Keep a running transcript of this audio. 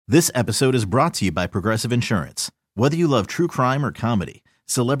This episode is brought to you by Progressive Insurance. Whether you love true crime or comedy,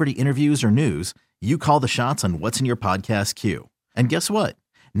 celebrity interviews or news, you call the shots on what's in your podcast queue. And guess what?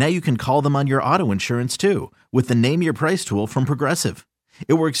 Now you can call them on your auto insurance too with the Name Your Price tool from Progressive.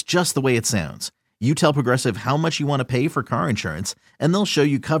 It works just the way it sounds. You tell Progressive how much you want to pay for car insurance, and they'll show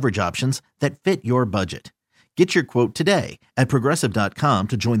you coverage options that fit your budget. Get your quote today at Progressive.com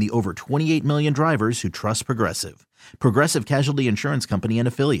to join the over 28 million drivers who trust Progressive. Progressive Casualty Insurance Company and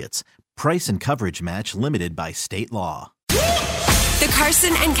Affiliates. Price and coverage match limited by state law. The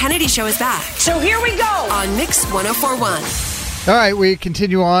Carson and Kennedy Show is back. So here we go on Mix 104.1. All right, we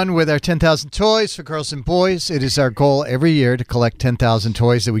continue on with our 10,000 toys for girls and boys. It is our goal every year to collect 10,000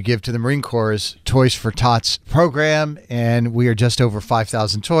 toys that we give to the Marine Corps' Toys for Tots program, and we are just over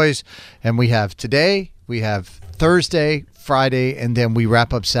 5,000 toys. And we have today, we have Thursday, Friday, and then we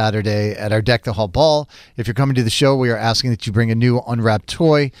wrap up Saturday at our Deck the Hall Ball. If you're coming to the show, we are asking that you bring a new unwrapped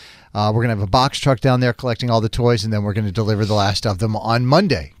toy. We're going to have a box truck down there collecting all the toys, and then we're going to deliver the last of them on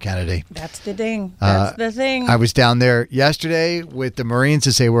Monday, Kennedy. That's the thing. That's the thing. I was down there yesterday with the Marines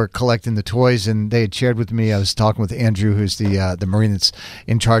as they were collecting the toys, and they had shared with me. I was talking with Andrew, who's the Marine that's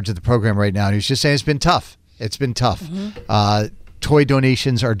in charge of the program right now, and he was just saying it's been tough. It's been tough. Mm-hmm. Toy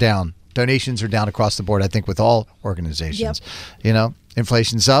donations are down. Donations are down across the board, I think, with all organizations. Yep. You know,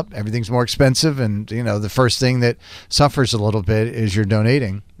 inflation's up, everything's more expensive, and, you know, the first thing that suffers a little bit is you're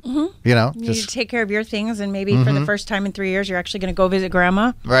donating. Mm-hmm. You know, you need to take care of your things, and maybe for the first time in 3 years, you're actually going to go visit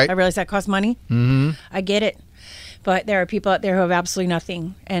grandma. Right. I realize that costs money. Mm-hmm. I get it. But there are people out there who have absolutely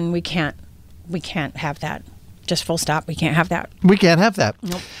nothing, and we can't have that. Just full stop. We can't have that. We can't have that.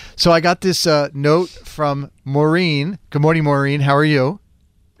 Nope. So I got this note from Maureen. Good morning, Maureen. How are you?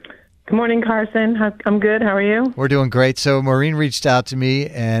 Good morning, Carson. I'm good. How are you? We're doing great. So Maureen reached out to me,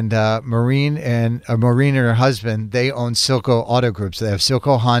 and Maureen and her husband, they own Silco Auto Groups. They have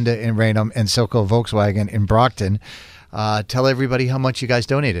Silco Honda in Raynham and Silco Volkswagen in Brockton. Tell everybody how much you guys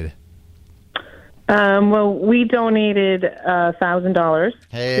donated. Well, we donated $1,000.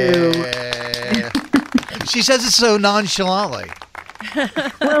 Hey. She says it so nonchalantly.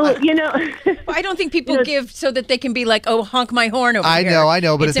 Well, you know, I don't think people give so that they can be like, "Oh, honk my horn over here." I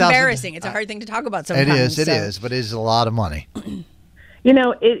know, but it's embarrassing. It's a hard thing to talk about sometimes. It is, but it is a lot of money. You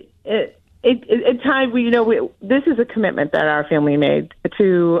know, it's time. This is a commitment that our family made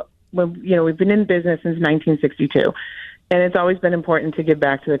to. We've been in business since 1962, and it's always been important to give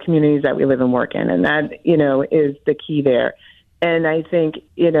back to the communities that we live and work in, and that is the key there. And I think,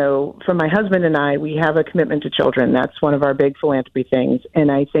 for my husband and I, we have a commitment to children. That's one of our big philanthropy things.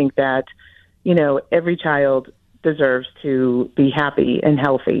 And I think that, every child deserves to be happy and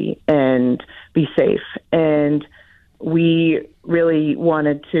healthy and be safe. And we really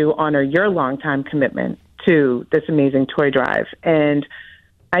wanted to honor your longtime commitment to this amazing toy drive. And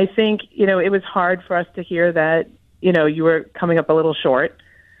I think, it was hard for us to hear that, you were coming up a little short.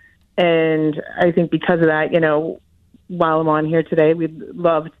 And I think because of that, while I'm on here today, we'd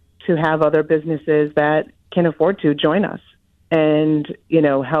love to have other businesses that can afford to join us and,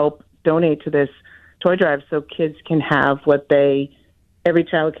 help donate to this toy drive so kids can have every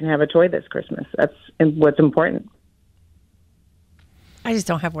child can have a toy this Christmas. That's what's important. I just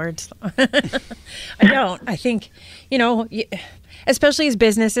don't have words. I don't. I think, especially as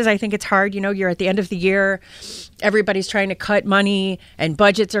businesses, I think it's hard. You're at the end of the year. Everybody's trying to cut money and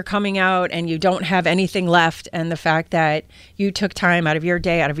budgets are coming out and you don't have anything left. And the fact that you took time out of your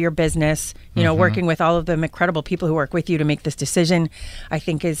day, out of your business, working with all of the incredible people who work with you to make this decision, I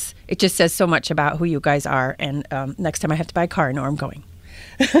think it just says so much about who you guys are. And next time I have to buy a car, I know where I'm going.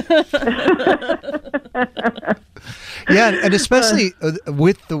 Yeah, and especially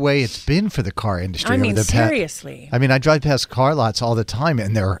with the way it's been for the car industry. I mean, seriously. I drive past car lots all the time,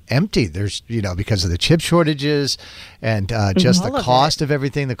 and they're empty. There's, because of the chip shortages and just the cost of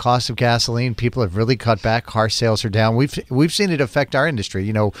everything, the cost of gasoline. People have really cut back. Car sales are down. We've seen it affect our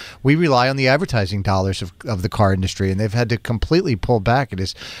industry. We rely on the advertising dollars of the car industry, and they've had to completely pull back. It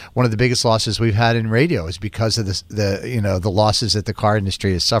is one of the biggest losses we've had in radio is because of the losses that the car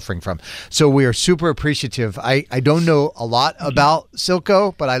industry is suffering from. So we are super appreciative. I don't know a lot about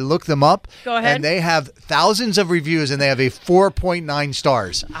Silco, but I looked them up. Go ahead. And they have thousands of reviews, and they have a 4.9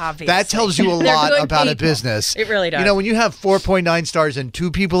 stars. Obviously. That tells you a lot about a business. It really does. When you have 4.9 stars and 2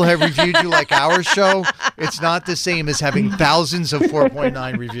 people have reviewed you like our show, it's not the same as having thousands of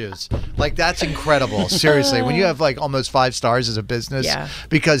 4.9 reviews. Like, that's incredible. Seriously. When you have like almost 5 stars as a business,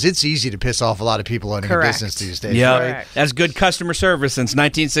 because it's easy to piss off a lot of people owning a business these days. Yeah, right? That's good customer service since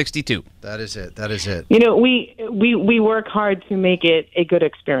 1962. That is it. We work hard to make it a good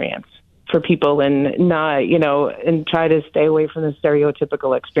experience for people and not, and try to stay away from the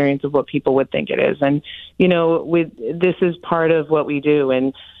stereotypical experience of what people would think it is. And, this is part of what we do.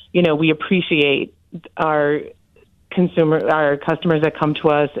 And, we appreciate our customers that come to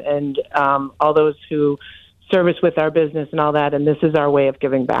us and all those who service with our business and all that. And this is our way of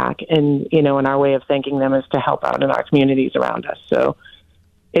giving back. And, and our way of thanking them is to help out in our communities around us. So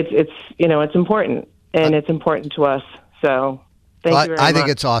it's important, and it's important to us. So thank you very much. I think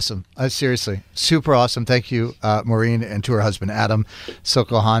it's awesome. Seriously, super awesome. Thank you, Maureen, and to her husband, Adam,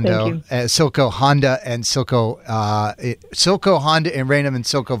 Silco Honda and Silco Honda in Raynham and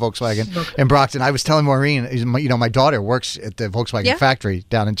Silco Volkswagen in Brockton. I was telling Maureen, my daughter works at the Volkswagen factory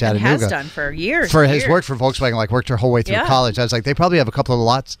down in Chattanooga. And has done for years. Has worked for Volkswagen, worked her whole way through college. I was like, they probably have a couple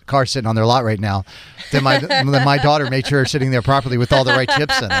of cars sitting on their lot right now. Then my daughter made sure it's sitting there properly with all the right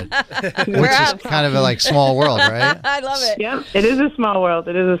chips in it, which is kind of a small world, right? I love it. Yeah, it is a small world.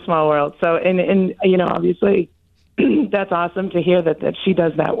 So, and obviously, that's awesome to hear that she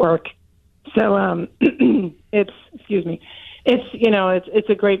does that work. So, it's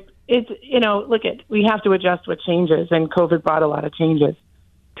a great, we have to adjust with changes, and COVID brought a lot of changes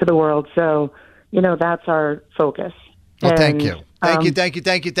to the world. So, that's our focus. Well, thank you. Thank you. Thank you.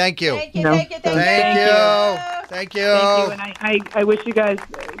 Thank you. Thank you. And I wish you guys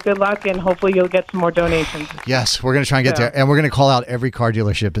good luck, and hopefully you'll get some more donations. Yes, we're going to try and get there. And we're going to call out every car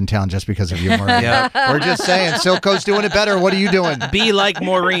dealership in town just because of you, Maureen. We're just saying, Silco's doing it better. What are you doing? Be like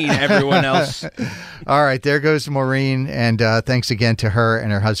Maureen, everyone else. All right, there goes Maureen. And thanks again to her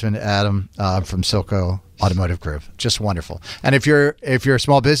and her husband, Adam, from Silco Automotive Group. Just wonderful. And if you're a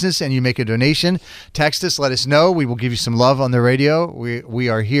small business and you make a donation, text us, let us know. We will give you some love on the radio. We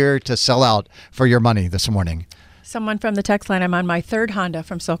are here to sell out for your money this morning. Someone from the text line, I'm on my third Honda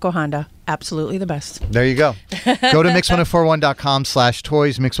from Silco Honda. Absolutely the best. There you go. Go to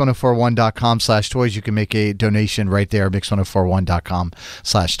mix1041.com/toys, mix1041.com/toys. You can make a donation right there,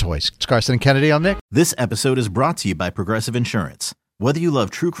 mix1041.com/toys. It's Carson and Kennedy on Mix. This episode is brought to you by Progressive Insurance. Whether you love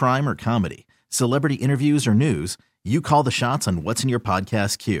true crime or comedy, celebrity interviews or news, you call the shots on what's in your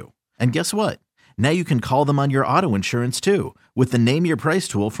podcast queue. And guess what? Now you can call them on your auto insurance too with the Name Your Price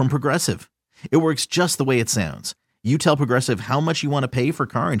tool from Progressive. It works just the way it sounds. You tell Progressive how much you want to pay for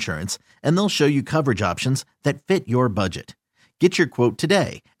car insurance, and they'll show you coverage options that fit your budget. Get your quote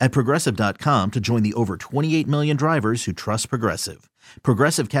today at Progressive.com to join the over 28 million drivers who trust Progressive.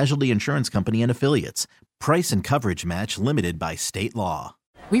 Progressive Casualty Insurance Company and Affiliates. Price and coverage match limited by state law.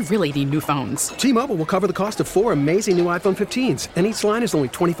 We really need new phones. T-Mobile will cover the cost of 4 amazing new iPhone 15s, and each line is only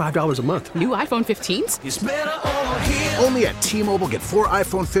 $25 a month. New iPhone 15s? It's better over here. Only at T-Mobile, get 4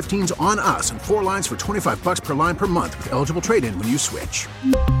 iPhone 15s on us and 4 lines for $25 per line per month with eligible trade-in when you switch.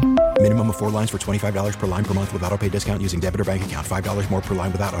 Minimum of 4 lines for $25 per line per month with autopay discount using debit or bank account. $5 more per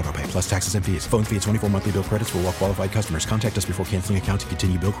line without autopay, plus taxes and fees. Phone fee at 24 monthly bill credits for well-qualified customers. Contact us before canceling account to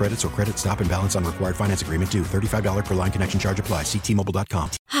continue bill credits or credit stop and balance on required finance agreement due. $35 per line connection charge applies. See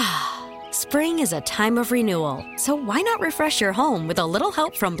T-Mobile.com. Spring is a time of renewal, so why not refresh your home with a little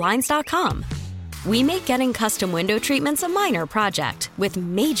help from Blinds.com? We make getting custom window treatments a minor project with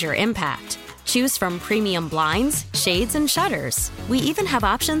major impact. Choose from premium blinds, shades, and shutters. We even have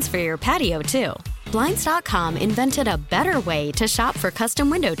options for your patio, too. Blinds.com invented a better way to shop for custom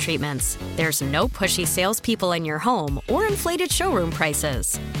window treatments. There's no pushy salespeople in your home or inflated showroom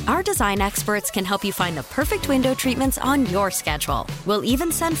prices. Our design experts can help you find the perfect window treatments on your schedule. We'll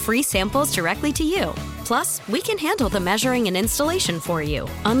even send free samples directly to you. Plus, we can handle the measuring and installation for you.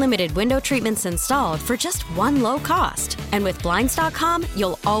 Unlimited window treatments installed for just one low cost. And with Blinds.com,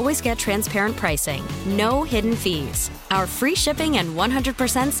 you'll always get transparent pricing. No hidden fees. Our free shipping and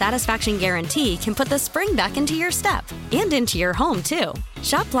 100% satisfaction guarantee can put the spring back into your step and into your home, too.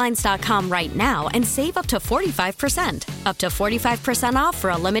 Shop Blinds.com right now and save up to 45%. Up to 45% off for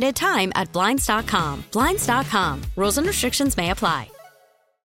a limited time at Blinds.com. Blinds.com. Rules and restrictions may apply.